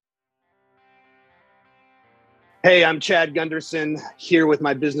Hey, I'm Chad Gunderson here with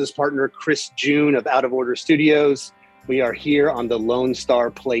my business partner, Chris June of Out of Order Studios. We are here on the Lone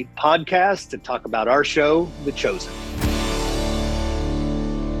Star Plate podcast to talk about our show, The Chosen.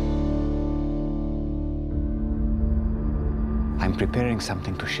 I'm preparing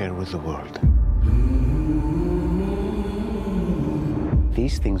something to share with the world.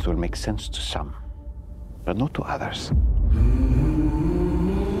 These things will make sense to some, but not to others.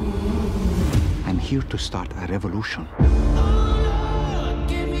 I'm here to start a revolution. Oh Lord,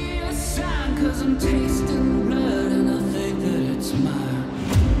 give me a sign, 'cause I'm tasting blood and I think that it's mine.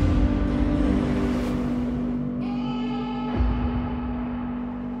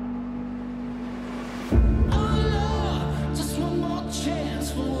 Oh Lord, just one more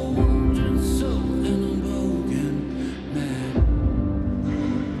chance for a wounded soul and a broken man.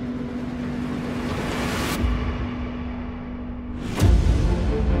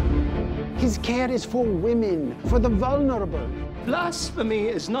 His care is for women, for the vulnerable. Blasphemy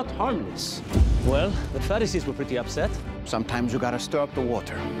is not harmless. Well, the Pharisees were pretty upset. Sometimes you gotta stir up the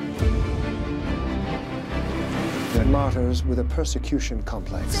water. They're martyrs with a persecution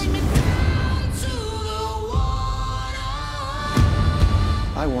complex. Take me down to the water.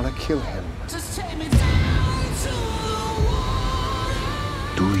 I want to kill him. Just take me down to the water.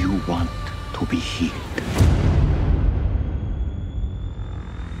 Do you want to be healed?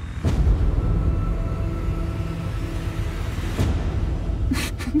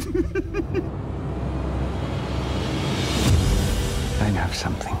 I have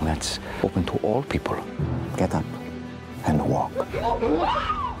something that's open to all people. Get up and walk.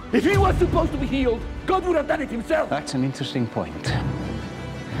 If he was supposed to be healed, God would have done it himself. That's an interesting point.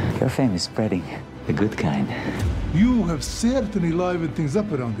 Your fame is spreading, the good kind. You have certainly livened things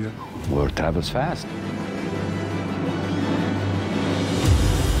up around here. Word travels fast.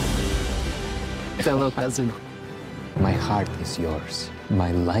 Fellow peasant, my heart is yours.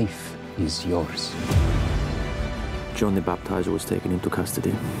 My life is yours. John the Baptizer was taken into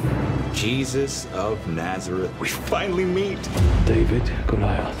custody. Jesus of Nazareth, we finally meet. David,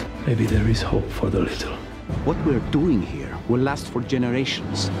 Goliath. Maybe there is hope for the little. What we're doing here will last for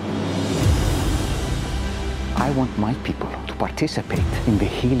generations. I want my people to participate in the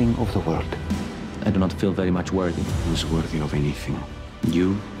healing of the world. I do not feel very much worthy. Who's worthy of anything?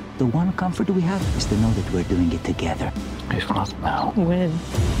 You? The one comfort we have is to know that we're doing it together. If not now. When?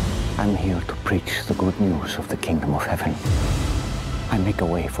 I'm here to preach the good news of the kingdom of heaven. I make a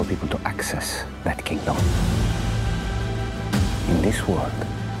way for people to access that kingdom. In this world,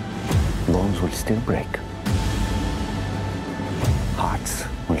 bones will still break. Hearts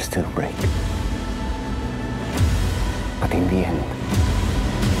will still break. But in the end,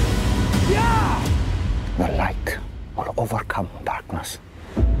 the light will overcome darkness.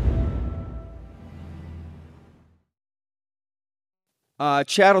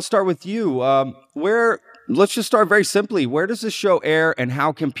 Chad, I'll start with you. Let's just start very simply. Where does this show air, and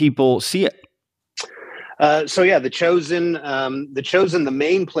how can people see it? The Chosen, the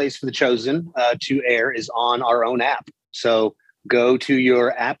main place for The Chosen to air is on our own app. So go to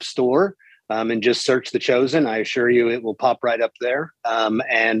your app store and just search The Chosen. I assure you it will pop right up there.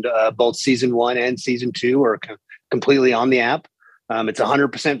 And both season 1 and season 2 are completely on the app. It's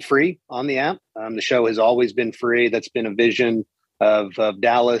 100% free on the app. The show has always been free. That's been a vision of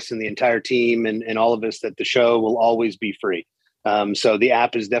Dallas and the entire team and all of us, that the show will always be free. So the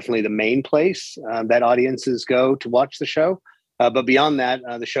app is definitely the main place that audiences go to watch the show. But beyond that,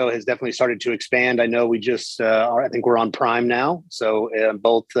 the show has definitely started to expand. I know we just I think we're on Prime now. So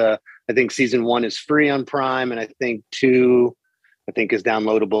both, I think season 1 is free on Prime, and I think 2, is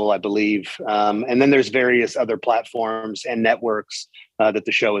downloadable, I believe. And then there's various other platforms and networks that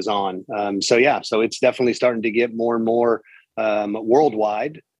the show is on. So it's definitely starting to get more and more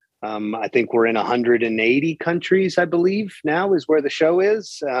worldwide. I think we're in 180 countries, I believe, now is where the show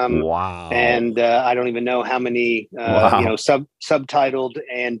is. Wow. And I don't even know how many, subtitled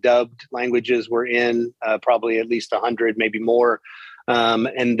and dubbed languages we're in, probably at least 100, maybe more. But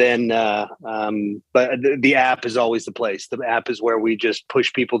the app is always the place. The app is where we just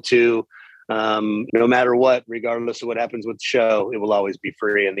push people to, no matter what, regardless of what happens with the show, it will always be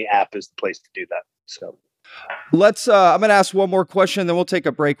free. And the app is the place to do that. So. Let's. I'm going to ask one more question, then we'll take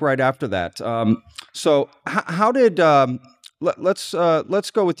a break right after that. How did? Let's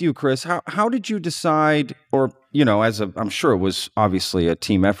go with you, Chris. How did you decide, or I'm sure it was obviously a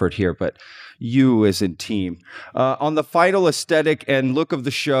team effort here, but you as a team on the final aesthetic and look of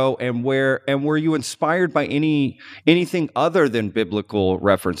the show, and were you inspired by anything other than biblical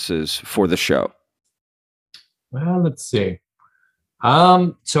references for the show? Well, let's see.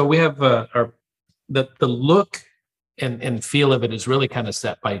 So we have the look and feel of it is really kind of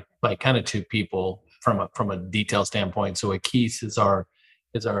set by kind of two people from a detail standpoint. So Akis is our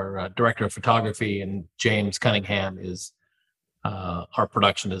director of photography, and James Cunningham is our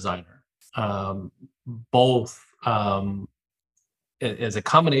production designer. Both as a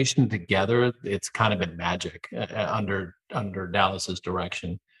combination together, it's kind of been magic under Dallas's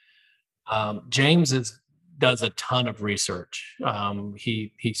direction. James does a ton of research.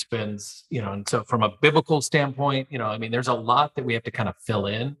 He spends, and so from a biblical standpoint, I mean, there's a lot that we have to kind of fill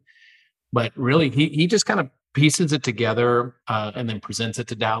in, but really he just kind of pieces it together and then presents it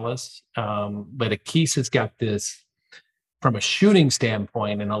to Dallas. But Akis has got this, from a shooting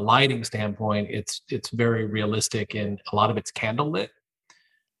standpoint and a lighting standpoint, it's very realistic, and a lot of it's candlelit.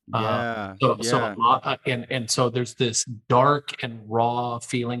 So a lot, and so there's this dark and raw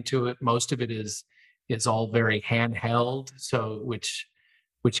feeling to it. Most of it is all very handheld, so which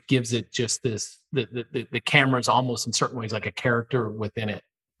gives it just this, the camera's almost in certain ways like a character within it,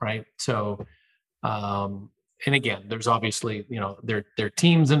 right? So and again, there's obviously there are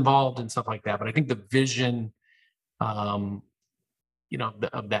teams involved and stuff like that, but I think the vision of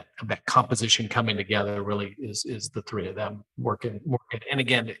that composition coming together really is the three of them working. And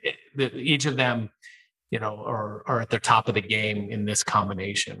again, each of them, are at the top of the game in this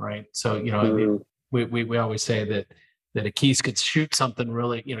combination, right? So, I mean, we always say that Akis could shoot something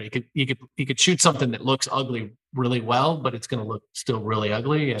really, he could shoot something that looks ugly really well, but it's going to look still really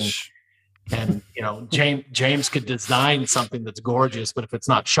ugly. And James could design something that's gorgeous, but if it's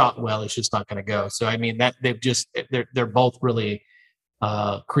not shot well, it's just not going to go. So I mean, that they're both really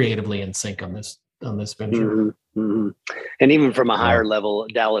creatively in sync on this venture. And even from a higher level,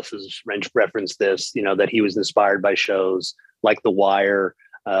 Dallas has referenced this, that he was inspired by shows like The Wire,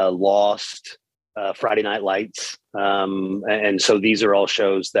 Lost, Friday Night Lights. And so these are all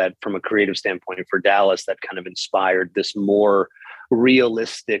shows that, from a creative standpoint for Dallas, that kind of inspired this more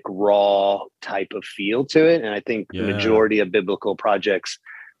realistic, raw type of feel to it. And I think the majority of biblical projects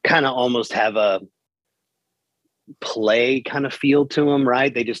kind of almost have a play kind of feel to them,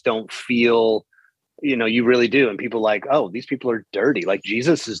 right? They just don't feel, you really do. And people like, oh, these people are dirty. Like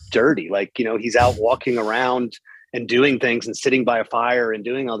Jesus is dirty. Like, he's out walking around and doing things and sitting by a fire and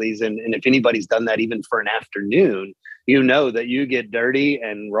doing all these. And if anybody's done that even for an afternoon, that you get dirty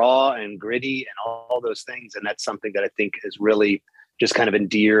and raw and gritty and all those things. And that's something that I think has really just kind of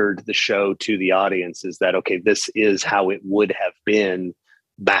endeared the show to the audience, is that, okay, this is how it would have been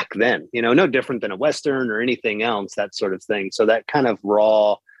back then, no different than a Western or anything else, that sort of thing. So that kind of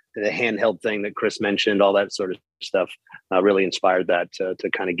raw, the handheld thing that Chris mentioned, all that sort of stuff really inspired that to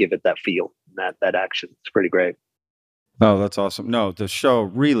kind of give it that feel, that action. It's pretty great. Oh, that's awesome. No, the show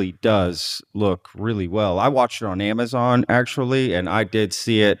really does look really well. I watched it on Amazon, actually, and I did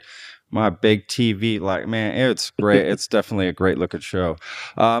see it. My big TV, like, man, it's great. It's definitely a great looking show.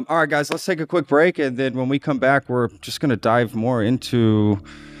 All right, guys, let's take a quick break. And then when we come back, we're just going to dive more into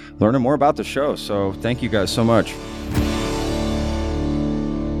learning more about the show. So thank you guys so much.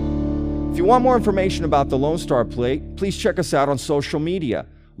 If you want more information about the Lone Star Plate, please check us out on social media.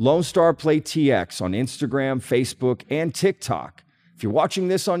 Lone Star Plate TX on Instagram, Facebook, and TikTok. If you're watching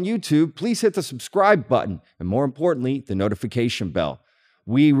this on YouTube, please hit the subscribe button. And more importantly, the notification bell.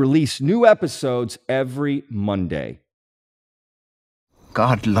 We release new episodes every Monday.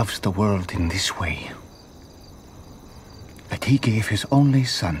 God loves the world in this way, that he gave his only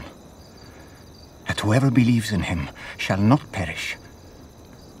Son, that whoever believes in him shall not perish,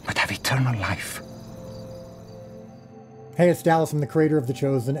 but have eternal life. Hey, it's Dallas. I'm the creator of The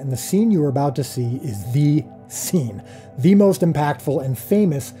Chosen, and the scene you are about to see is the scene, the most impactful and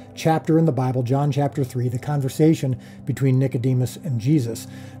famous chapter in the Bible, John chapter 3, the conversation between Nicodemus and Jesus.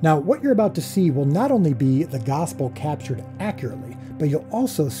 Now, what you're about to see will not only be the gospel captured accurately, but you'll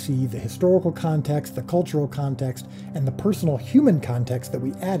also see the historical context, the cultural context, and the personal human context that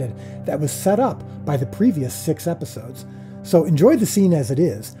we added that was set up by the previous 6 episodes. So enjoy the scene as it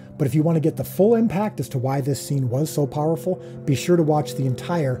is, but if you want to get the full impact as to why this scene was so powerful, be sure to watch the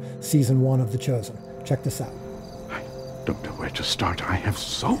entire season 1 of The Chosen. Check this out. I don't know where to start. I have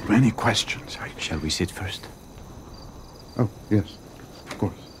so many questions. Shall we sit first? Oh, yes, of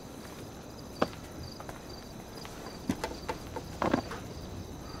course.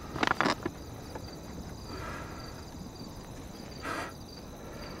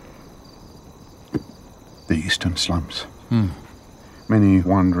 The eastern slums. Many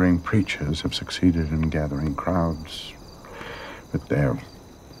wandering preachers have succeeded in gathering crowds with their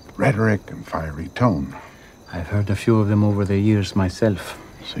rhetoric and fiery tone. I've heard a few of them over the years myself.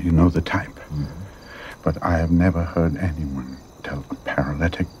 So you know the type. But I have never heard anyone tell a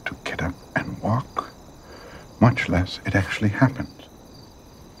paralytic to get up and walk, much less it actually happened.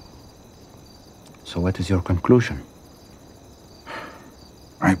 So what is your conclusion?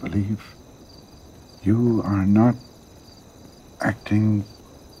 I believe you are not acting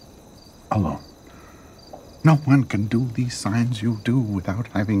alone. No one can do these signs you do without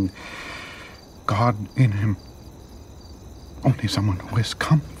having God in him. Only someone who has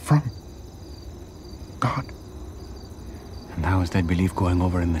come from God. And how is that belief going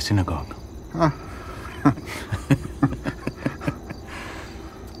over in the synagogue?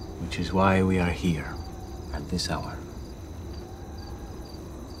 Which is why we are here at this hour.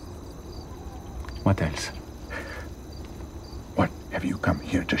 What else? What have you come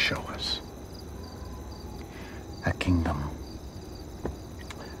here to show us? A kingdom.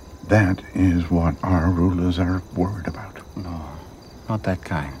 That is what our rulers are worried about. No, not that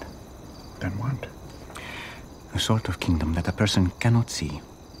kind. Then what? A sort of kingdom that a person cannot see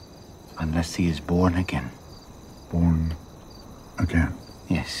unless he is born again. Born again?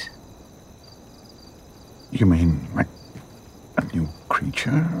 Yes. You mean like a new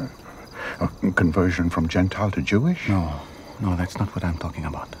creature? A conversion from Gentile to Jewish? No, that's not what I'm talking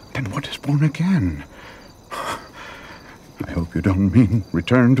about. Then what is born again? I hope you don't mean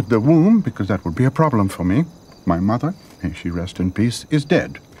return to the womb, because that would be a problem for me. My mother, may she rest in peace, is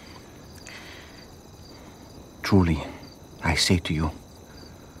dead. Truly, I say to you,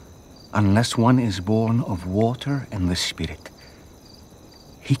 unless one is born of water and the Spirit,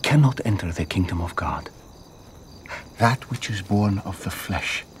 he cannot enter the kingdom of God. That which is born of the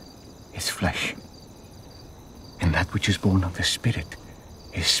flesh is flesh, and that which is born of the Spirit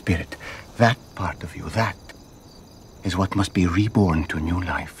is spirit. That part of you, that is what must be reborn to new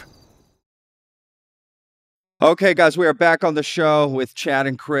life. Okay, guys, we are back on the show with Chad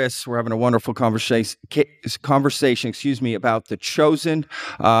and Chris. We're having a wonderful conversation, about The Chosen.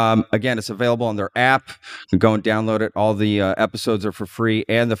 Again, it's available on their app. You can go and download it. All the episodes are for free,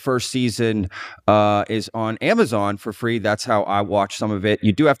 and the first season is on Amazon for free. That's how I watch some of it.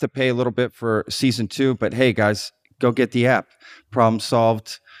 You do have to pay a little bit for season 2, but hey, guys, go get the app. Problem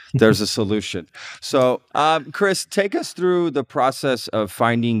solved. There's a solution. So, Chris, take us through the process of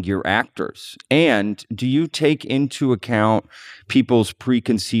finding your actors. And do you take into account people's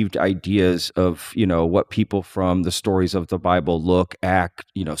preconceived ideas of, what people from the stories of the Bible look, act,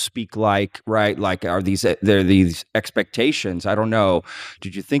 speak like, right? Like, are there these expectations? I don't know.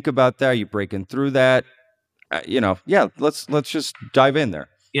 Did you think about that? Are you breaking through that? Let's just dive in there.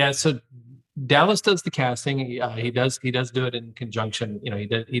 Yeah. So Dallas does the casting. He does do it in conjunction.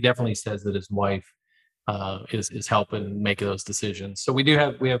 He definitely says that his wife is helping make those decisions. So we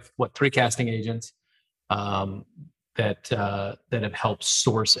have 3 casting agents that have helped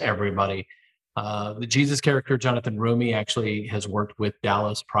source everybody. The Jesus character, Jonathan Rumi, actually has worked with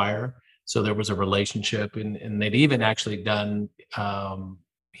Dallas prior, so there was a relationship, and they'd even actually done.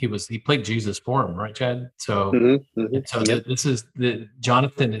 He played Jesus for him, right, Chad? So,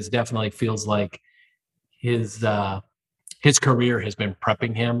 Jonathan is definitely feels like his career has been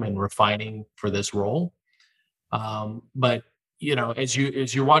prepping him and refining for this role. But as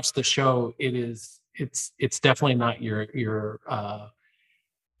you watch the show, it's definitely not your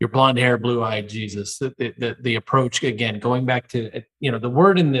blonde hair, blue eyed Jesus. The approach, again, going back to the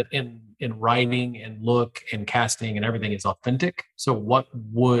word in writing and look and casting and everything is authentic. So what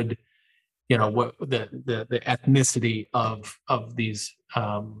would what the ethnicity of these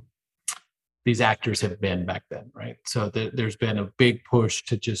actors have been back then, right? So there's been a big push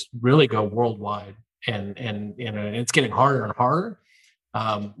to just really go worldwide, and it's getting harder and harder.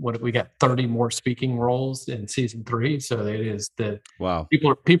 We got 30 more speaking roles in season 3, so it is wow.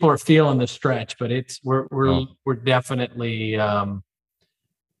 People are feeling the stretch, but we're definitely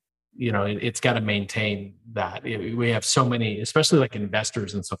it's got to maintain that. We have so many, especially like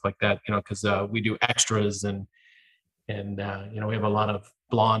investors and stuff like that, because we do extras and we have a lot of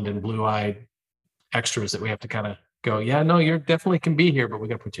blonde and blue-eyed extras that we have to kind of go, yeah, no, you definitely can be here, but we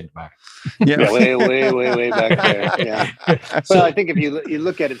got to put you in the back. Yeah, way back there. Yeah. So I think if you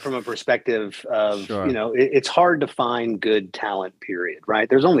look at it from a perspective of, Sure. It's hard to find good talent, period, right?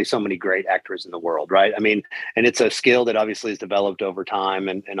 There's only so many great actors in the world, right? I mean, and it's a skill that obviously is developed over time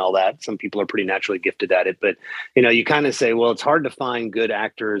and all that. Some people are pretty naturally gifted at it, but, you kind of say, well, it's hard to find good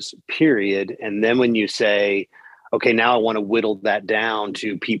actors, period. And then when you say, okay, now I want to whittle that down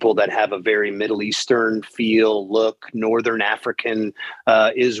to people that have a very Middle Eastern feel, look, Northern African,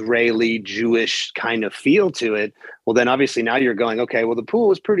 Israeli, Jewish kind of feel to it. Well, then obviously now you're going, okay, well, the pool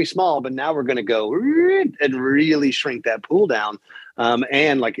was pretty small, but now we're going to go and really shrink that pool down.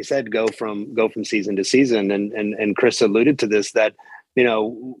 And like you said, go from season to season. And Chris alluded to this, that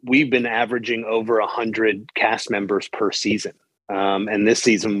we've been averaging over 100 cast members per season. And this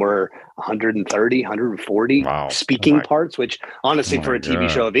season we're 130, 140 speaking parts, which honestly for a TV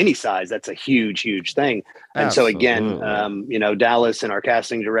show of any size, that's a huge, huge thing. And Absolutely. so again, Dallas and our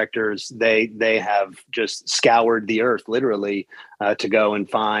casting directors, they have just scoured the earth literally to go and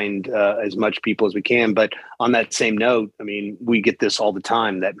find as much people as we can. But on that same note, I mean, we get this all the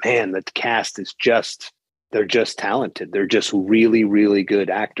time that, man, the cast is they're just talented. They're just really, really good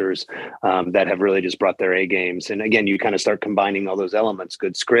actors that have really just brought their A games. And again, you kind of start combining all those elements: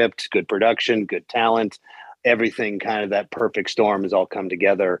 good script, good production, good talent, everything kind of that perfect storm has all come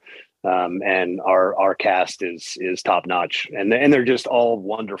together. And our cast is top notch, and they're just all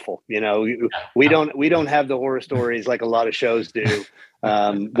wonderful. We don't have the horror stories like a lot of shows do,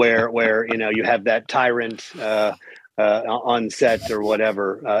 where you have that tyrant on set or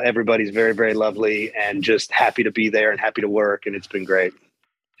whatever. Everybody's very, very lovely and just happy to be there and happy to work, and it's been great.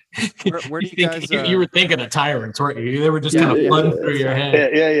 Where do you guys? You were thinking of tyrants, weren't you? They were just kind of flooding through your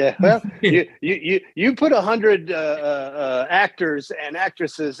head. Yeah. Well, you put 100 actors and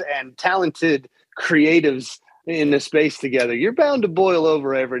actresses and talented creatives in a space together, you're bound to boil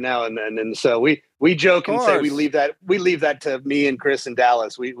over every now and then. And so we joke and say we leave that to me and Chris and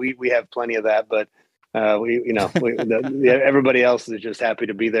Dallas. We have plenty of that, but everybody else is just happy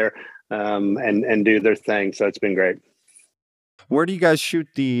to be there and do their thing. So it's been great. Where do you guys shoot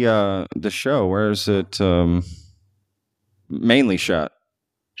the show? Where is it mainly shot?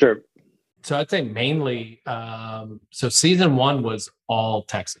 Sure. So I'd say mainly. So season 1 was all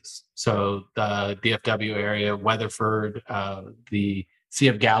Texas. So the DFW area, Weatherford, the Sea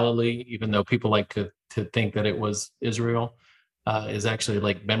of Galilee. Even though people like to think that it was Israel, is actually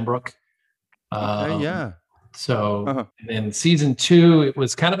Lake Benbrook. Yeah. So in season 2, it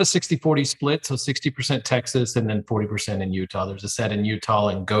was kind of a 60-40 split. So 60% Texas and then 40% in Utah. There's a set in Utah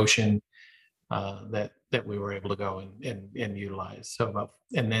and Goshen that we were able to go and utilize. So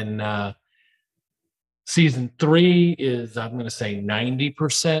and then season 3 is, I'm going to say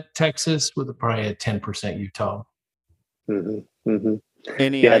 90% Texas with probably a 10% Utah. Mm-hmm. Mm-hmm.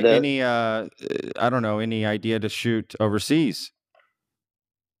 Any I don't know, any idea to shoot overseas?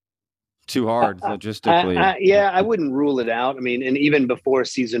 Too hard logistically. I wouldn't rule it out. I mean, and even before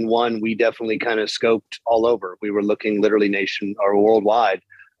season 1, we definitely kind of scoped all over. We were looking literally nation or worldwide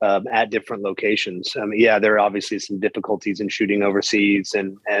at different locations. There are obviously some difficulties in shooting overseas,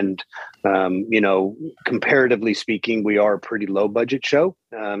 and comparatively speaking, we are a pretty low budget show.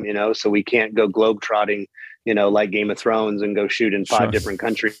 So we can't go globetrotting, like Game of Thrones and go shoot in 5 different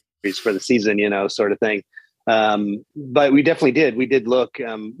countries for the season, sort of thing. But we definitely did. We did look,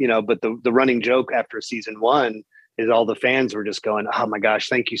 but the running joke after season 1 is all the fans were just going, "Oh my gosh,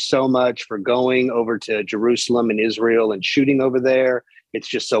 thank you so much for going over to Jerusalem and Israel and shooting over there. It's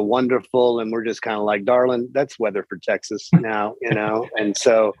just so wonderful." And we're just kind of like, "Darling, that's Weatherford, Texas now," And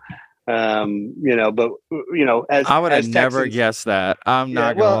so, but I would have never guessed that. I'm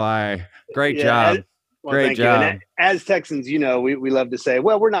not gonna lie. Great job. Great job. And as Texans, we love to say,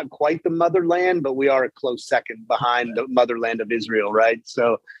 well, we're not quite the motherland, but we are a close second behind the motherland of Israel, right?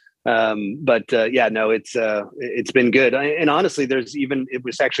 So, it's been good. And honestly, it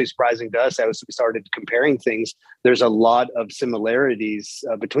was actually surprising to us as we started comparing things. There's a lot of similarities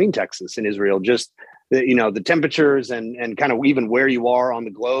between Texas and Israel. Just the temperatures and kind of even where you are on the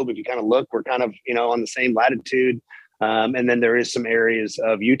globe. If you kind of look, we're kind of on the same latitude. And then there is some areas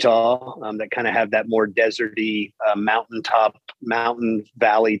of Utah that kind of have that more deserty, mountain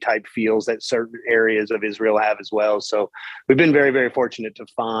valley type feels that certain areas of Israel have as well. So we've been very, very fortunate to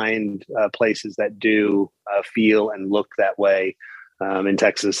find places that do feel and look that way. And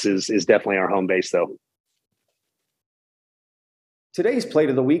Texas is definitely our home base, though. Today's Plate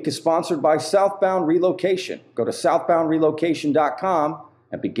of the Week is sponsored by Southbound Relocation. Go to southboundrelocation.com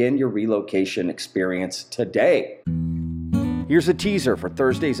and begin your relocation experience today. Here's a teaser for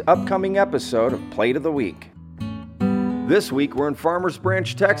Thursday's upcoming episode of Plate of the Week. This week, we're in Farmers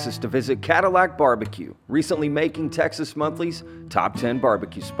Branch, Texas to visit Cadillac Barbecue, recently making Texas Monthly's Top 10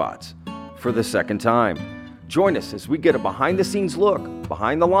 Barbecue Spots for the second time. Join us as we get a behind-the-scenes look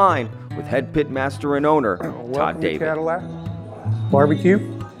behind the line with head pit master and owner, Todd David. Cadillac Barbecue.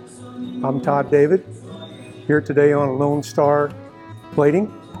 I'm Todd David, here today on Lone Star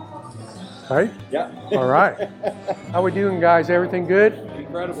Plating. Right? Yeah. All right. How we doing, guys? Everything good?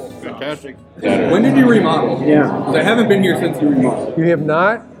 Incredible. Fantastic. When did you remodel? Yeah. Because I haven't been here since you remodeled. You have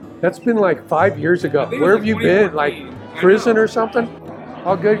not? That's been like 5 years ago. Where have you been? Like prison or something?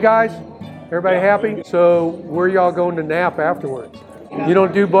 All good, guys? Everybody happy? So where y'all going to nap afterwards? You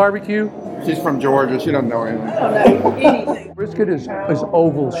don't do barbecue? She's from Georgia. She doesn't know anything. Brisket is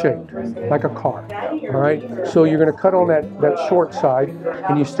oval shaped, like a car. All right? So you're going to cut on that short side,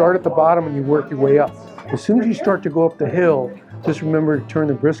 and you start at the bottom and you work your way up. As soon as you start to go up the hill, just remember to turn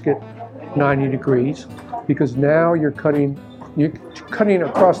the brisket 90 degrees, because now you're cutting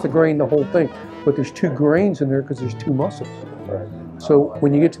across the grain the whole thing. But there's 2 grains in there because there's 2 muscles. So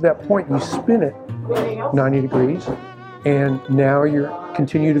when you get to that point, you spin it 90 degrees, and now you're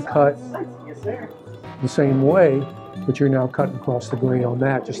continue to cut the same way, but you're now cutting across the grain on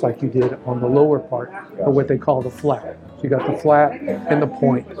that, just like you did on the lower part, or what they call the flat. So you got the flat and the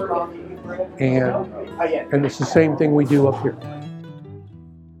point, and it's the same thing we do up here.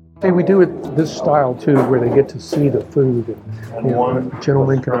 Hey, we do it this style too, where they get to see the food. And, a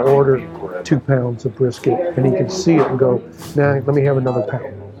gentleman can order 2 pounds of brisket, and he can see it and go, "Nah, let me have another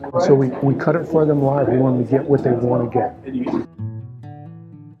pound." So we cut it for them live. We want them to get what they want to get.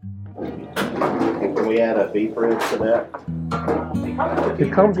 Can we add a beef rib to that?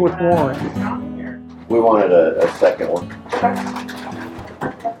 It comes with one. We wanted a second one.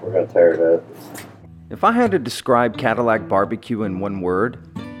 We're going to tear it up. If I had to describe Cadillac Barbecue in one word,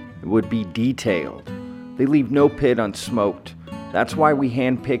 it would be detailed. They leave no pit unsmoked. That's why we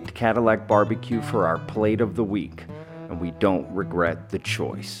handpicked Cadillac Barbecue for our plate of the week, and we don't regret the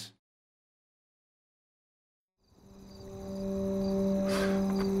choice.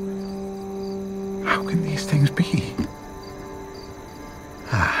 How can these things be?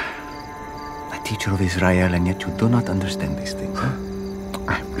 A teacher of Israel, and yet you do not understand these things, huh?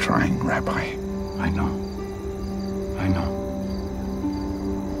 I'm trying, Rabbi. I know.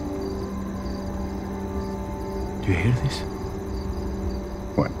 Do you hear this?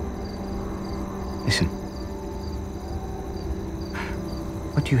 What? Listen.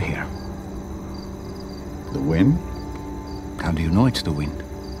 What do you hear? The wind? How do you know it's the wind?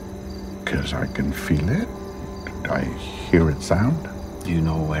 Because I can feel it. I hear it sound. Do you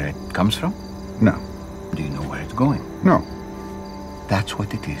know where it comes from? No. Do you know where it's going? No. That's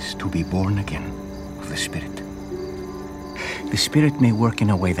what it is to be born again of the Spirit. The Spirit may work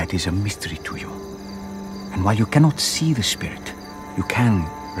in a way that is a mystery to you. And while you cannot see the Spirit, you can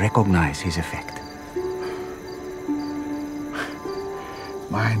recognize his effect.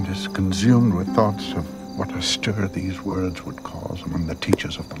 Mind is consumed with thoughts of what a stir these words would cause among the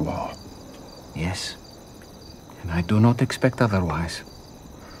teachers of the law. Yes, and I do not expect otherwise.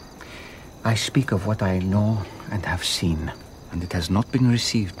 I speak of what I know and have seen, and it has not been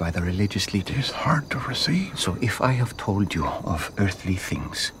received by the religious leaders. It is hard to receive. So if I have told you of earthly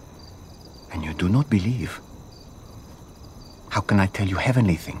things, and you do not believe, how can I tell you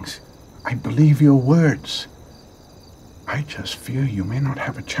heavenly things? I believe your words. I just fear you may not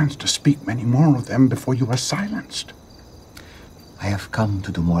have a chance to speak many more of them before you are silenced. I have come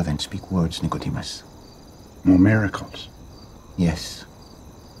to do more than speak words, Nicodemus. More miracles? Yes,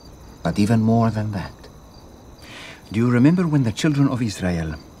 but even more than that. Do you remember when the children of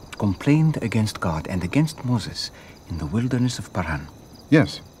Israel complained against God and against Moses in the wilderness of Paran?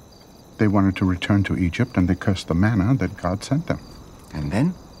 Yes. They wanted to return to Egypt, and they cursed the manna that God sent them. And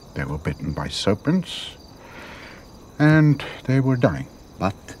then? They were bitten by serpents, and they were dying.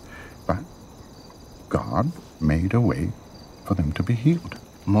 But God made a way for them to be healed.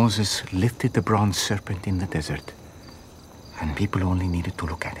 Moses lifted the bronze serpent in the desert, and people only needed to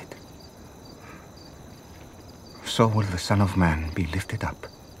look at it. So will the Son of Man be lifted up,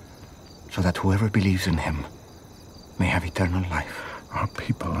 so that whoever believes in him may have eternal life. Our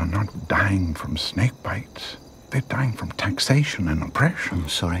people are not dying from snake bites. They're dying from taxation and oppression. I'm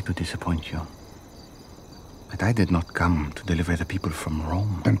sorry to disappoint you, but I did not come to deliver the people from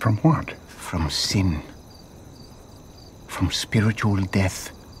Rome. Then from what? From sin. From spiritual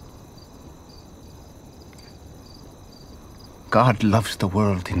death. God loves the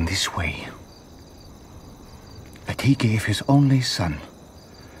world in this way, that he gave his only Son,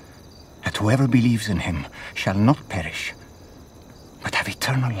 that whoever believes in him shall not perish, but have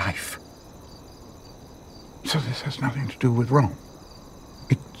eternal life. So this has nothing to do with Rome.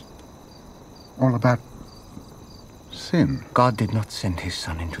 It's all about sin. God did not send his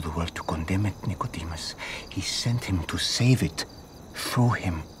Son into the world to condemn it, Nicodemus. He sent him to save it through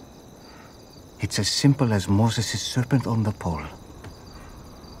him. It's as simple as Moses' serpent on the pole.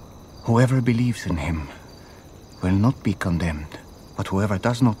 Whoever believes in him will not be condemned, but whoever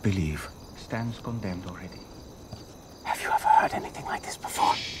does not believe stands condemned already. Have you ever heard anything like this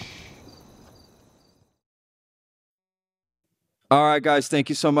before? All right, guys, thank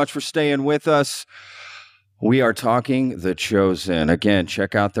you so much for staying with us. We are talking The Chosen. Again,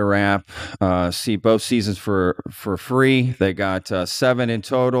 check out their app. See both seasons for free. They got 7 in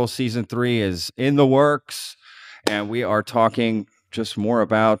total. Season 3 is in the works. And we are talking just more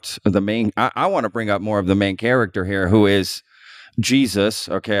about the main... I want to bring up more of the main character here, who is Jesus.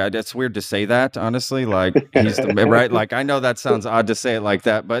 Okay, that's weird to say that, honestly. Like, he's the, right? Like, I know that sounds odd to say it like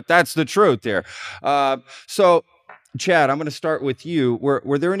that, but that's the truth here. So... Chad, I'm going to start with you.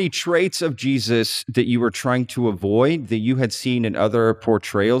 Were there any traits of Jesus that you were trying to avoid that you had seen in other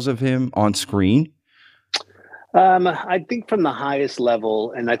portrayals of him on screen? I think from the highest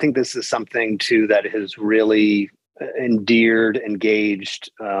level, and I think this is something too that has really endeared,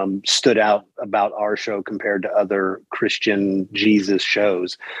 engaged, stood out about our show compared to other Christian Jesus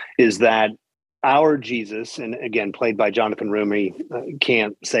shows, is that our Jesus, and again, played by Jonathan Rumi,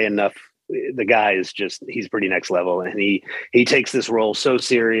 can't say enough. The guy is just, he's pretty next level. And he takes this role so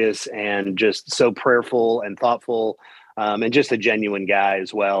serious and just so prayerful and thoughtful, and just a genuine guy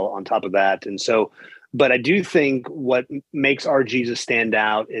as well on top of that. And so, but I do think what makes our Jesus stand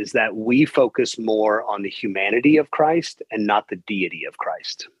out is that we focus more on the humanity of Christ and not the deity of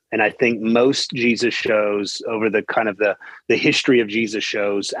Christ. And I think most Jesus shows over the kind of the history of Jesus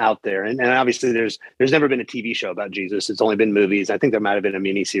shows out there, and obviously there's never been a TV show about Jesus. It's only been movies. I think there might have been a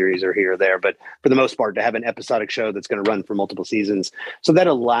mini series or here or there, but for the most part, to have an episodic show that's going to run for multiple seasons, so that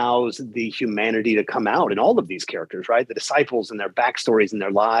allows the humanity to come out in all of these characters, right? The disciples and their backstories and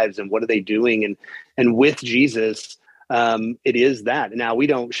their lives and what are they doing, and with Jesus. It is that. Now, we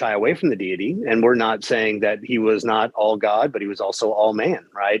don't shy away from the deity, and we're not saying that he was not all God, but he was also all man,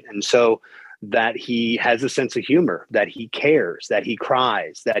 right? And so that he has a sense of humor, that he cares, that he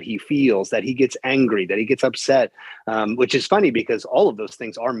cries, that he feels, that he gets angry, that he gets upset, which is funny because all of those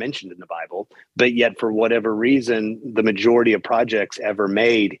things are mentioned in the Bible, but yet for whatever reason, the majority of projects ever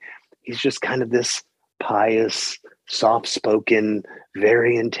made, he's just kind of this pious, soft-spoken,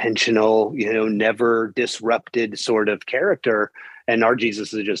 very intentional, never disrupted sort of character. And our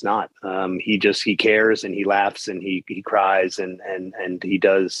Jesus is just not. He cares and he laughs and he cries and he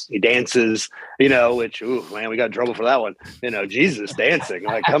dances, which, ooh, man, we got in trouble for that one. Jesus dancing,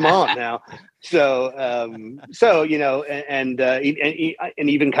 like, come on now. So, and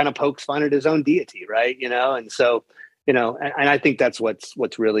even kind of pokes fun at his own deity, right? And so, and I think that's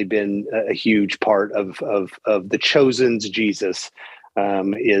what's really been a huge part of the Chosen's Jesus,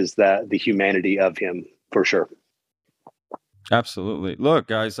 is that the humanity of him, for sure. Absolutely. Look,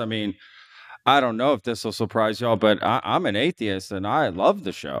 guys, I mean, I don't know if this will surprise y'all, but I'm an atheist and I love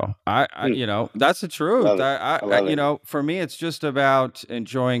the show. That's the truth. For me, it's just about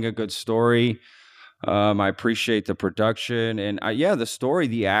enjoying a good story. I appreciate the production and the story,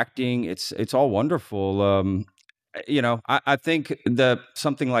 the acting, it's all wonderful. I think that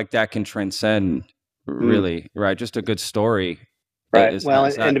something like that can transcend, really, right? Just a good story. Right.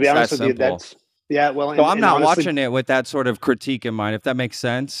 And to be honest with you, that's, so I'm not watching it with that sort of critique in mind, if that makes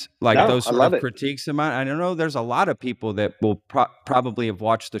sense. Like those sort of critiques in mind. I don't know. There's a lot of people that will probably have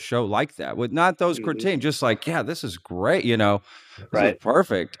watched the show like that, with not those critiques, just like, yeah, this is great. This is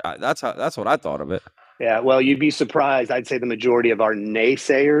perfect. That's what I thought of it. Yeah. Well, you'd be surprised. I'd say the majority of our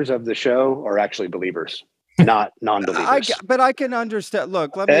naysayers of the show are actually believers, not non-believers. But I can understand.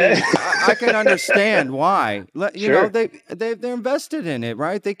 Look, I can understand why. Sure. They're invested in it,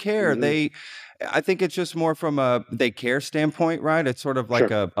 right? They care. I think it's just more from a they care standpoint, right? It's sort of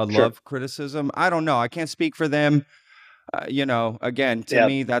like a love criticism. I don't know. I can't speak for them. Again, to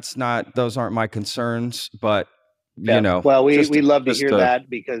me, those aren't my concerns, but Well, we love to hear that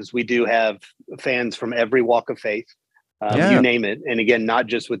because we do have fans from every walk of faith. You name it. And again, not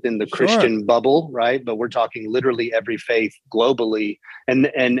just within the Christian bubble, right? But we're talking literally every faith globally,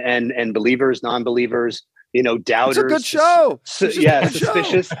 and believers, non-believers, doubters. It's a good show.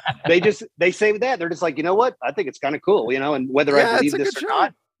 Suspicious. They say that. They're just like, you know what? I think it's kind of cool, and whether I believe this or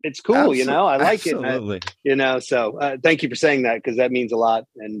not, it's cool, I like it. So thank you for saying that, because that means a lot.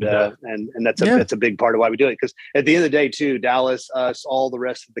 And that's a big part of why we do it. Because at the end of the day, too, Dallas, us, all the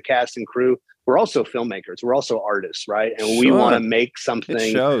rest of the cast and crew, we're also filmmakers. We're also artists, right? And we want to make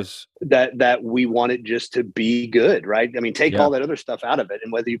something that we want it just to be good, right? I mean, take all that other stuff out of it.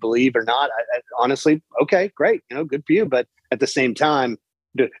 And whether you believe or not, I honestly, okay, great. Good for you. But at the same time,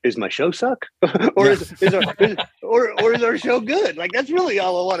 Is my show suck, or is our show good? Like, that's really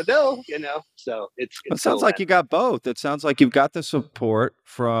all I want to know, you know. So it sounds like you got both. It sounds like you've got the support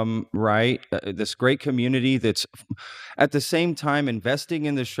from this great community that's at the same time investing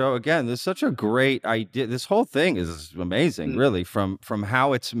in the show. Again, there's such a great idea. This whole thing is amazing, really, from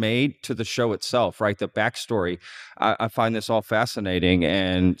how it's made to the show itself, right? The backstory. I find this all fascinating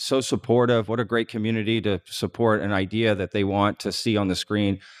and so supportive. What a great community to support an idea that they want to see on the screen.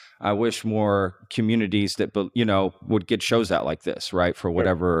 I wish more communities that, you know, would get shows out like this, right? For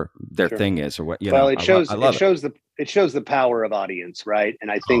whatever their thing is, or what, you know. It shows the power of audience, right?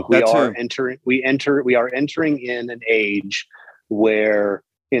 And I think we are entering in an age where,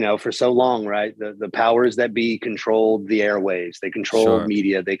 you know, for so long, right, the powers that be controlled the airwaves, they controlled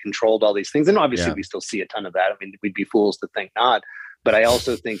media, they controlled all these things. And obviously we still see a ton of that. I mean, we'd be fools to think not. But I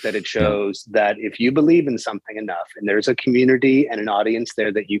also think that it shows that if you believe in something enough and there's a community and an audience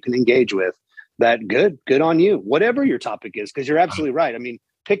there that you can engage with, that good on you, whatever your topic is, because you're absolutely right. I mean,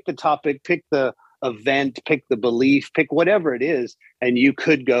 pick the topic, pick the event, pick the belief, pick whatever it is, and you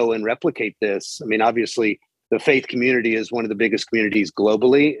could go and replicate this. I mean, obviously, the faith community is one of the biggest communities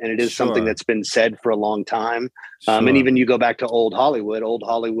globally, and it is something that's been said for a long time. And even you go back to old Hollywood. Old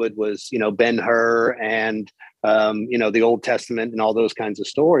Hollywood was, you know, Ben-Hur and you know, the Old Testament and all those kinds of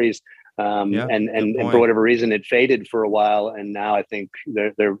stories. And for whatever reason, it faded for a while. And now I think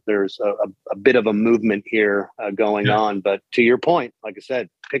there's a bit of a movement here going on. But to your point, like I said,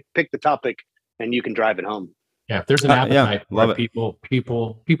 pick the topic and you can drive it home. Yeah, if there's an appetite where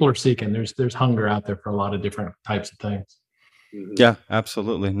people are seeking, there's hunger out there for a lot of different types of things. Yeah,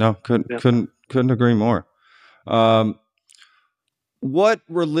 absolutely. No, couldn't agree more. What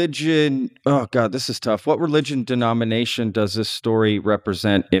religion, oh God, this is tough. What religion denomination does this story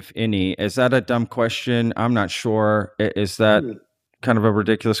represent, if any? Is that a dumb question? I'm not sure. Is that kind of a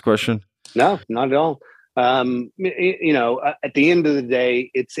ridiculous question? No, not at all. You know, at the end of the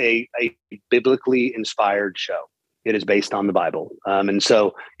day, it's a biblically inspired show. It is based on the Bible. And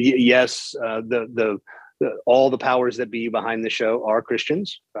so, yes, all the powers that be behind the show are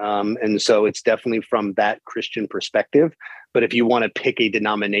Christians. And so it's definitely from that Christian perspective. But if you want to pick a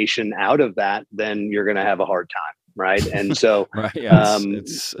denomination out of that, then you're going to have a hard time. Right. And so,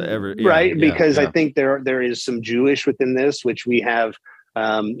 because I think there is some Jewish within this, which we have,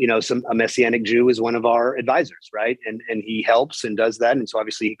 you know, a Messianic Jew is one of our advisors. Right. And he helps and does that. And so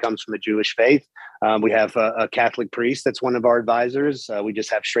obviously he comes from the Jewish faith. We have a Catholic priest that's one of our advisors. We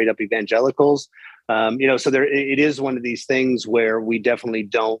just have straight up evangelicals. You know, so it is one of these things where we definitely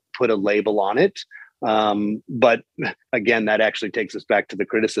don't put a label on it. But again, that actually takes us back to the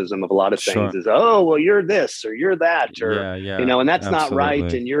criticism of a lot of things is, oh, well, you're this or you're that, or, you know, and that's not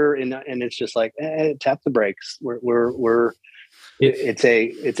right. And and it's just like, tap the brakes. It's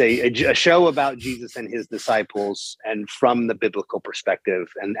a show about Jesus and his disciples and from the biblical perspective.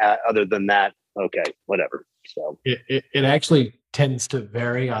 And other than that, okay, whatever. So it actually tends to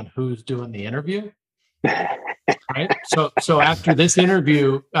vary on who's doing the interview. Right. So after this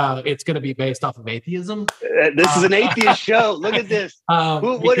interview, it's going to be based off of atheism. This is an atheist show. Look at this.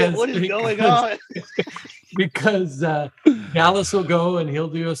 What is going on? Because Dallas will go and he'll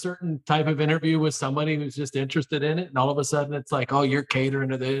do a certain type of interview with somebody who's just interested in it, and all of a sudden it's like, oh, you're catering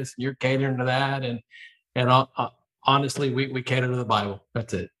to this, you're catering to that, and honestly, we cater to the Bible.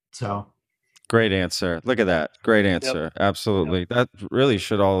 That's it. So. Great answer. Look at that. Great answer. Yep. Absolutely. Yep. That really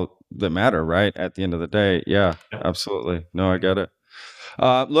should all that matter, right? At the end of the day. Yeah, absolutely. No, I get it.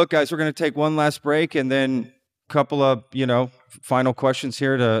 Look, guys, we're going to take one last break and then a couple of, you know, final questions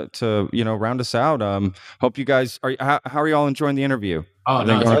here to you know, round us out. Hope you guys how are you all enjoying the interview? Oh,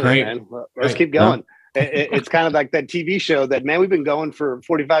 no, it's great. Man. Let's keep going. No? It's kind of like that TV show that, man, we've been going for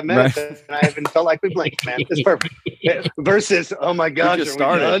 45 minutes and I haven't felt like we blinked, man. It's perfect. Versus, oh my gosh, are we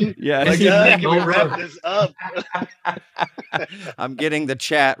done? Yeah. Like, can we wrap this up? I'm getting the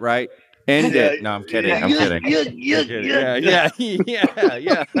chat right. End it. No, I'm kidding. I'm kidding. Yeah.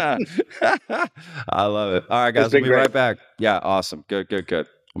 I love it. All right, guys, we'll be right back. Yeah, awesome. Good.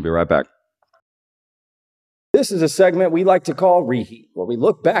 We'll be right back. This is a segment we like to call Reheat, where we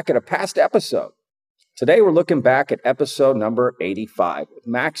look back at a past episode. Today, we're looking back at episode number 85 with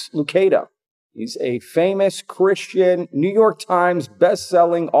Max Lucado. He's a famous Christian New York Times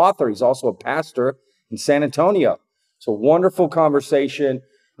best-selling author. He's also a pastor in San Antonio. It's a wonderful conversation.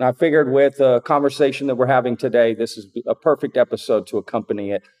 And I figured with the conversation that we're having today, this is a perfect episode to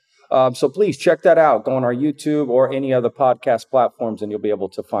accompany it. So please check that out. Go on our YouTube or any other podcast platforms, and you'll be able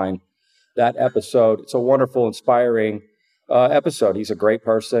to find that episode. It's a wonderful, inspiring episode. He's a great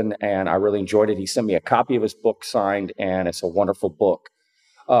person, and I really enjoyed it. He sent me a copy of his book signed, and it's a wonderful book.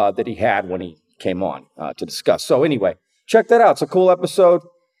 that he had when he came on to discuss. So anyway, check that out. It's a cool episode.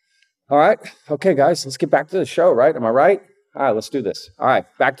 All right. Okay, guys, let's get back to the show, right? Am I right? All right, let's do this. All right,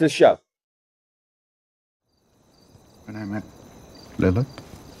 back to the show. When I met Lilith,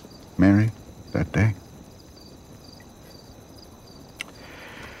 Mary, that day,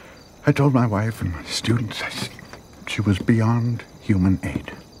 I told my wife and my students she was beyond human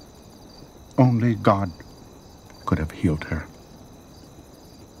aid. Only God could have healed her.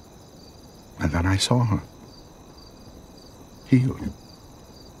 And then I saw her healed.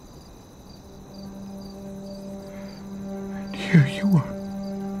 And here you are,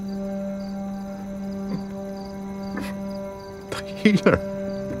 the healer.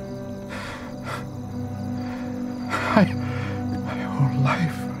 My whole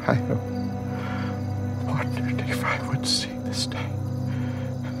life I have wondered if I would see this day.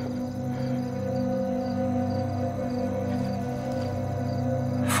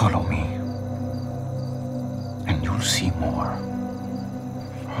 Follow me, and you'll see more.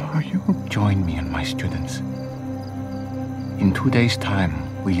 Follow you? Join me and my students. In 2 days' time,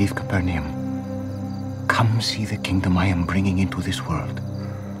 we leave Capernaum. Come see the kingdom I am bringing into this world.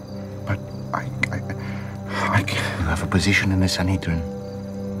 But I can't. You have a position in the Sanhedrin.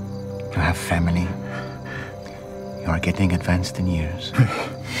 You have family. You are getting advanced in years.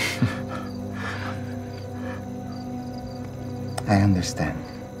 I understand.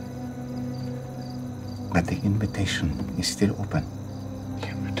 But the invitation is still open. The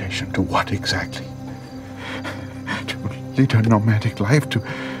invitation to what exactly? To lead a nomadic life, to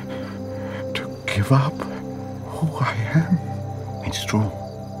give up who I am? It's true.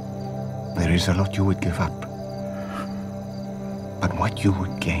 There is a lot you would give up. But what you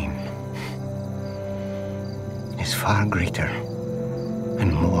would gain is far greater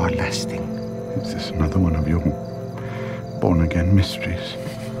and more lasting. Is this another one of your born-again mysteries?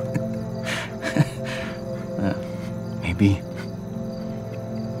 Maybe.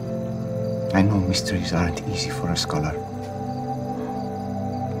 I know mysteries aren't easy for a scholar.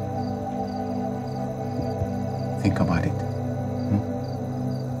 Think about it.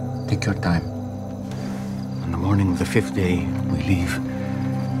 Take your time. On the morning of the 5th day, we leave,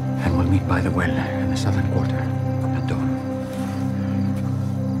 and we'll meet by the well in the southern quarter at dawn.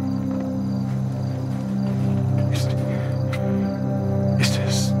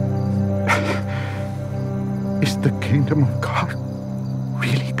 Is the kingdom of God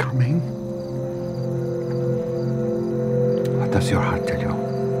really coming? What does your heart tell you?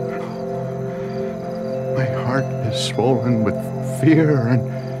 My heart is swollen with fear and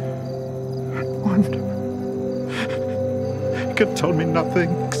wonder. It can tell me nothing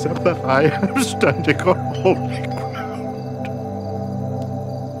except that I am standing on holy ground.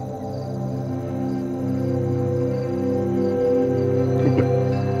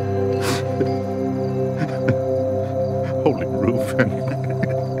 Holy roof and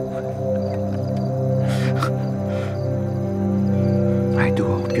I do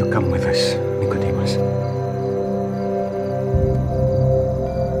hope you come with us, Nicodemus.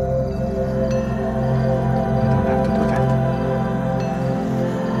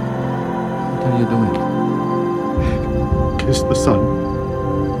 What are you doing? Kiss the Son,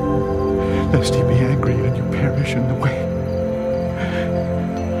 lest he be angry and you perish in the way.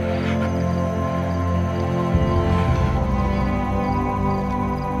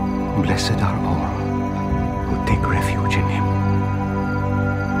 Blessed are all who take refuge in him.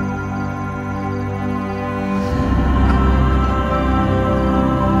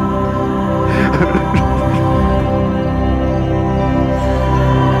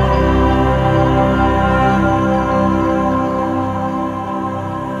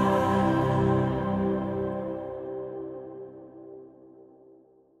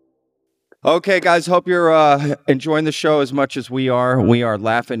 Okay, guys, hope you're enjoying the show as much as we are. We are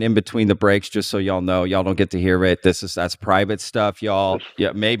laughing in between the breaks, just so y'all know. Y'all don't get to hear it. That's private stuff, y'all.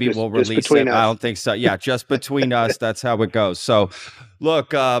 Yeah, maybe we'll release it. I don't think so. Yeah, just between us. That's how it goes. So,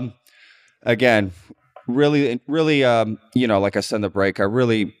 look, again, really, like I said in the break,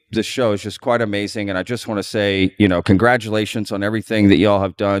 this show is just quite amazing, and I just want to say, congratulations on everything that y'all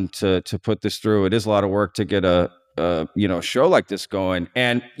have done to put this through. It is a lot of work to get a show like this going.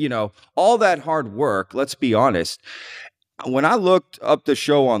 And, all that hard work, let's be honest, when I looked up the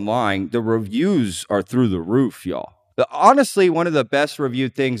show online, the reviews are through the roof, y'all. Honestly, one of the best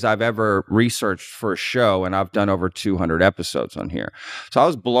reviewed things I've ever researched for a show, and I've done over 200 episodes on here. So I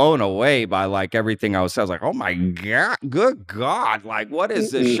was blown away by everything I was like, oh my God, good God, what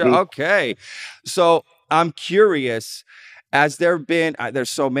is this show? Okay. So I'm curious, has there been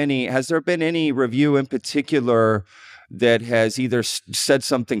any review in particular that has either said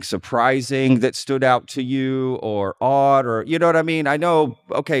something surprising that stood out to you, or odd, or you know what I mean? I know,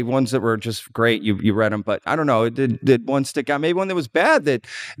 okay, ones that were just great, you read them, but I don't know, did one stick out? Maybe one that was bad that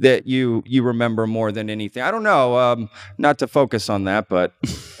you remember more than anything. I don't know. Not to focus on that, but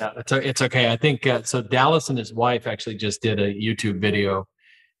yeah, it's okay. I think so. Dallas and his wife actually just did a YouTube video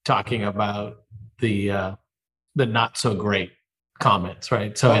talking about the not so great comments,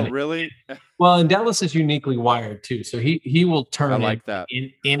 right? So really? Well, and Dallas is uniquely wired too. So he will turn that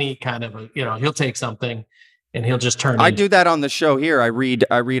in any kind of he'll take something and he'll just turn. I do that on the show here. I read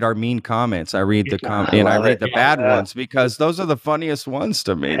our mean comments. I read the and I read the bad ones because those are the funniest ones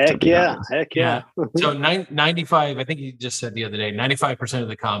to me. Heck yeah. So 95, I think you just said the other day, 95% of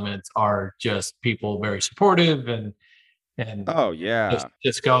the comments are just people very supportive and oh yeah,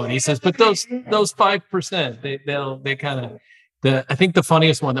 just go. And he says, but those 5%, they kind of. I think the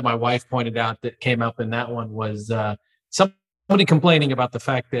funniest one that my wife pointed out that came up in that one was somebody complaining about the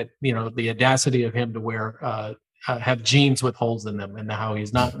fact that the audacity of him to wear have jeans with holes in them, and how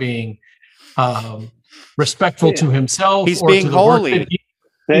he's not being respectful to himself. He's being holy.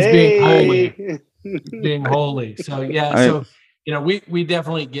 He's being holy. Being holy. So yeah. We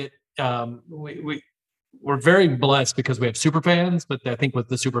definitely get we're very blessed because we have super fans, but I think with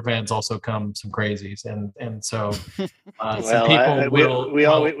the super fans also come some crazies, and so some people we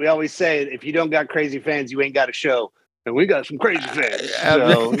always say if you don't got crazy fans, you ain't got a show, and we got some crazy fans.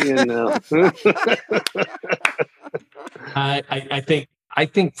 So I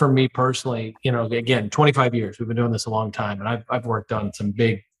think for me personally, again, 25 years we've been doing this a long time, and I've worked on some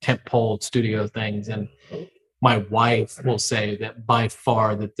big tentpole studio things, and my wife will say that by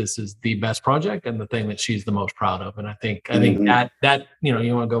far that this is the best project and the thing that she's the most proud of. And I think that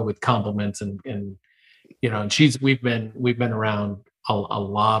you want to go with compliments and we've been around a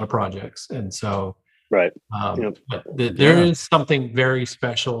lot of projects. And so, right. There is something very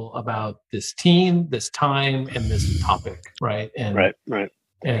special about this team, this time, and this topic. Right. And right.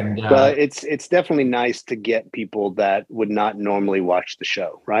 And it's definitely nice to get people that would not normally watch the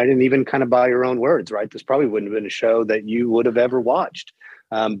show, right? And even kind of by your own words, right? This probably wouldn't have been a show that you would have ever watched.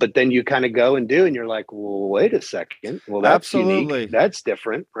 But then you kind of go and do, and you're like, well, wait a second. Well, that's unique. That's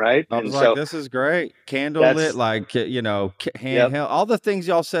different, right? I was like, this is great. Candlelit, handheld, all the things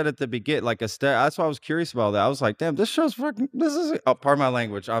y'all said at the beginning, that's why I was curious about that. I was like, damn, this show's fucking, pardon my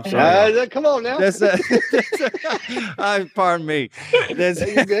language. I'm sorry. Come on now. Pardon me.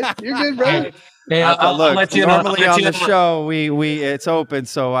 You're good, bro. Hey, I'll let you normally on the show we it's open,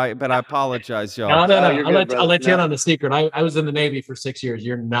 but I apologize, y'all. No. I'll let you in on the secret. I was in the Navy for 6 years.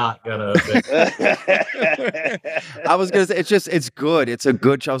 You're not gonna. I was gonna say it's good. It's a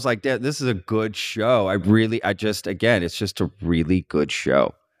good show. I was like, this is a good show. It's just a really good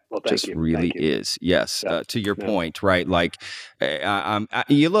show. Well, just really is. Yes. To your point, right? Like,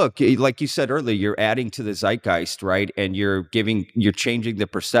 you look, like you said earlier, you're adding to the zeitgeist, right? And you're changing the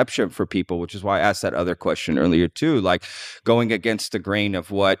perception for people, which is why I asked that other question earlier too, like going against the grain of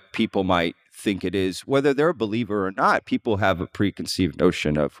what people might think it is, whether they're a believer or not. People have a preconceived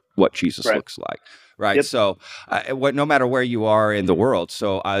notion of what Jesus looks like. Right. Yep. So no matter where you are in the world.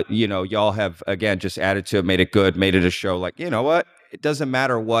 So, y'all have, again, just added to it, made it good, made it a show. Like, you know what? It doesn't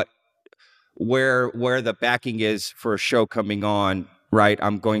matter where the backing is for a show coming on, right?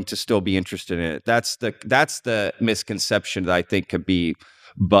 I'm going to still be interested in it. That's the misconception that I think could be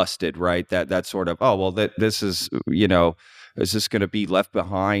busted, right? That sort of, this is, is this going to be Left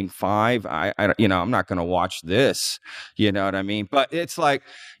Behind 5? I'm not going to watch this. You know what I mean? But it's like,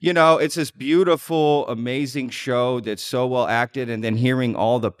 it's this beautiful, amazing show that's so well acted, and then hearing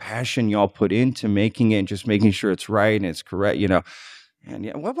all the passion y'all put into making it and just making sure it's right and it's correct, And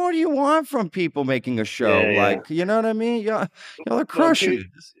what more do you want from people making a show? You know what I mean? Y'all are crushing it.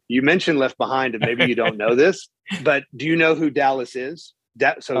 You mentioned Left Behind, and maybe you don't know this, but do you know who Dallas is?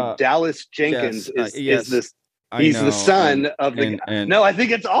 Dallas Jenkins is this. He's the son of the. No, I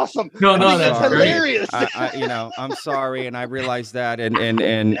think it's awesome. No, that's hilarious. I'm sorry, and I realize that, and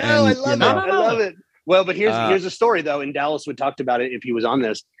I love it. Well, but here's a story though, and Dallas would talked about it if he was on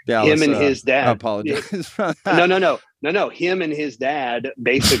this. Him and his dad. I apologize. No. Him and his dad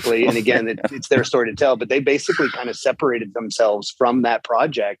basically, and again, it's their story to tell, but they basically kind of separated themselves from that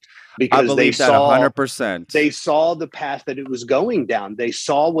project because they saw 100%. They saw the path that it was going down. They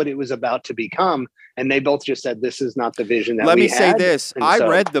saw what it was about to become, and they both just said, "This is not the vision that." Let we me had. say this: I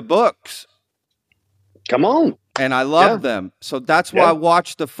read the books. Come on, and I love them. So that's why I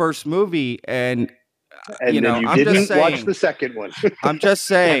watched the first movie, and And you know, then you I'm didn't just saying, watch the second one. I'm just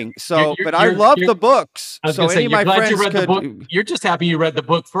saying. So, but I love the books. I was So gonna say, any of you're my glad you friends read the could. book. You're just happy you read the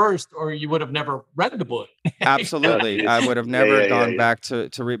book first, or you would have never read the book. Absolutely. I would have never gone back to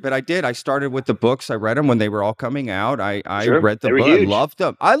read, but I did. I started with the books. I read them when they were all coming out. I read the book. I loved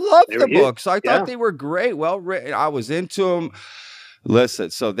them. I loved the books. I thought they were great. Well written. I was into them. Listen,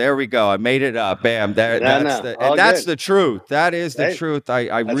 so there we go. I made it up. Bam. That's the truth. That is the truth.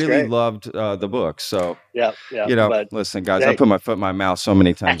 I really loved the book. So you know, listen, guys, I put my foot in my mouth so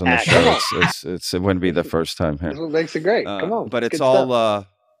many times on the show. It wouldn't be the first time here. That's what makes it great. Come on. But it's all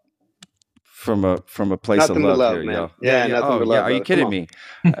from a place nothing of love here, man. Yo. Yeah, nothing but love. Are you kidding me?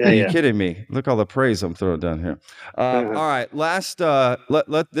 Are you kidding me? Look all the praise I'm throwing down here. All right, last.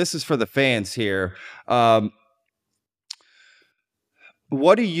 This is for the fans here.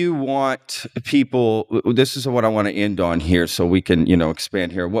 What do you want people? This is what I want to end on here, so we can,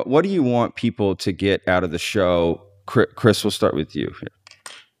 expand here. What do you want people to get out of the show? Chris, we'll start with you here.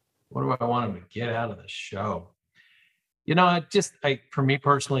 What do I want them to get out of the show? For me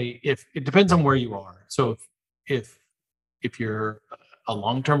personally, if it depends on where you are. So if you're a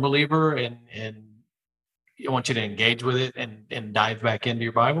long-term believer and I want you to engage with it and dive back into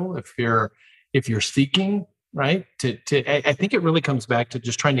your Bible. If you're seeking. Right. I think it really comes back to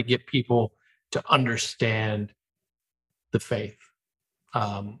just trying to get people to understand the faith.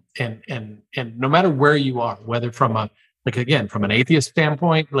 And no matter where you are, whether from an atheist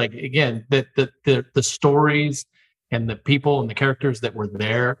standpoint, the stories and the people and the characters that were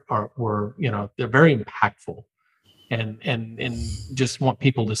there were they're very impactful and just want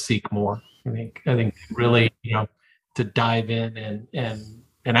people to seek more. I think really, to dive in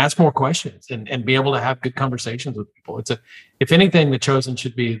and ask more questions and be able to have good conversations with people. If anything, The Chosen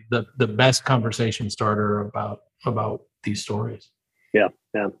should be the best conversation starter about these stories. Yeah.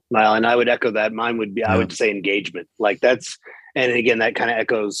 Well, and I would echo that. Mine would be, I would say engagement. And again, that kind of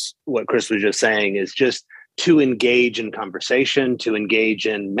echoes what Chris was just saying, is just to engage in conversation, to engage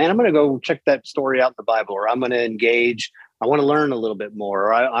in, man, I'm going to go check that story out in the Bible, or I'm going to engage, I want to learn a little bit more,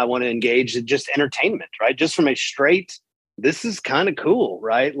 or I want to engage in just entertainment, right? Just from a straight, this is kind of cool,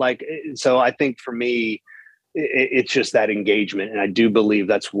 right? So I think for me, it's just that engagement. And I do believe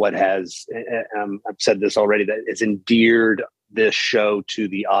that's what has, I've said this already, that has endeared this show to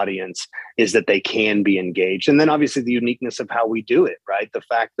the audience, is that they can be engaged. And then obviously the uniqueness of how we do it, right? The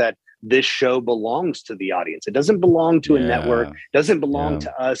fact that this show belongs to the audience. It doesn't belong to a network, doesn't belong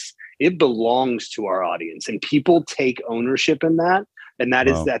to us. It belongs to our audience, and people take ownership in that. And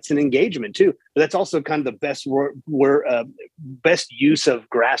that's an engagement too. But that's also kind of the best use of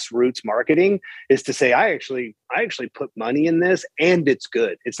grassroots marketing, is to say, I actually put money in this and it's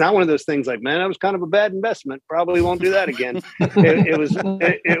good. It's not one of those things like, man, that was kind of a bad investment. Probably won't do that again.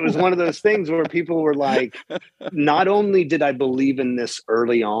 It was one of those things where people were like, not only did I believe in this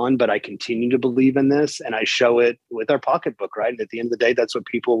early on, but I continue to believe in this, and I show it with our pocketbook, right? And at the end of the day, that's what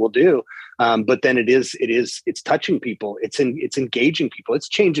people will do. But then it's touching people. It's engaging people. It's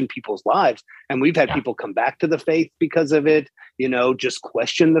changing people's lives. And we've had people come back to the faith because of it, just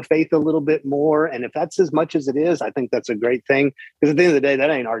question the faith a little bit more. And if that's as much as it is, I think that's a great thing, because at the end of the day, that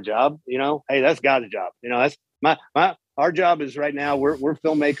ain't our job. Hey, that's God's job. That's our job is right now, we're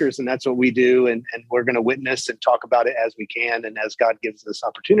filmmakers, and that's what we do. And we're going to witness and talk about it as we can, and as God gives us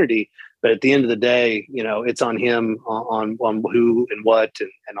opportunity. But at the end of the day, it's on him, on who and what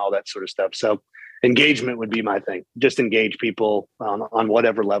and all that sort of stuff. So engagement would be my thing. Just engage people on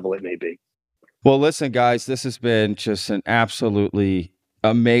whatever level it may be. Well, listen, guys, this has been just an absolutely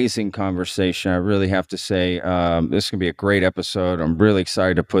amazing conversation. I really have to say, this is going to be a great episode. I'm really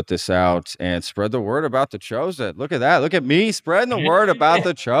excited to put this out and spread the word about The Chosen. Look at that. Look at me spreading the word about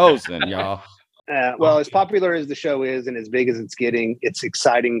The Chosen, y'all. Well, as popular as the show is and as big as it's getting, it's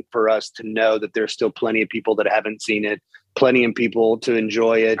exciting for us to know that there's still plenty of people that haven't seen it, plenty of people to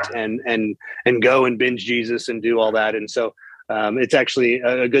enjoy it and go and binge Jesus and do all that. And so it's actually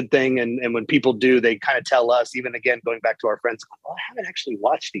a good thing. And when people do, they kind of tell us, even again, going back to our friends, I haven't actually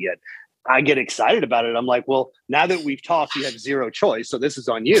watched it yet. I get excited about it. I'm like, well, now that we've talked, you have zero choice. So this is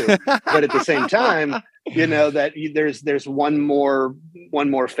on you. But at the same time, that there's one more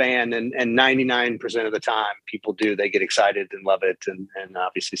fan, and 99% of the time people do, they get excited and love it and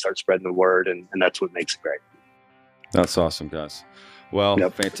obviously start spreading the word. And that's what makes it great. That's awesome, guys. Well,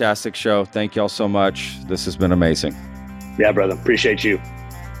 Fantastic show. Thank y'all so much. This has been amazing. Yeah, brother. Appreciate you.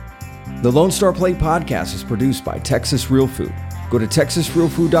 The Lone Star Plate podcast is produced by Texas Real Food. Go to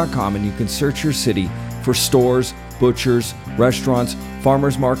texasrealfood.com and you can search your city for stores, butchers, restaurants,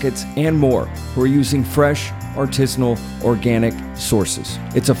 farmers markets, and more who are using fresh, artisanal, organic sources.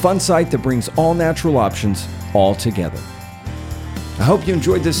 It's a fun site that brings all natural options all together. I hope you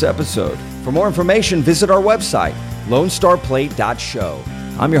enjoyed this episode. For more information, visit our website, LoneStarPlate.show.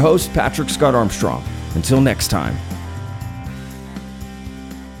 I'm your host, Patrick Scott Armstrong. Until next time.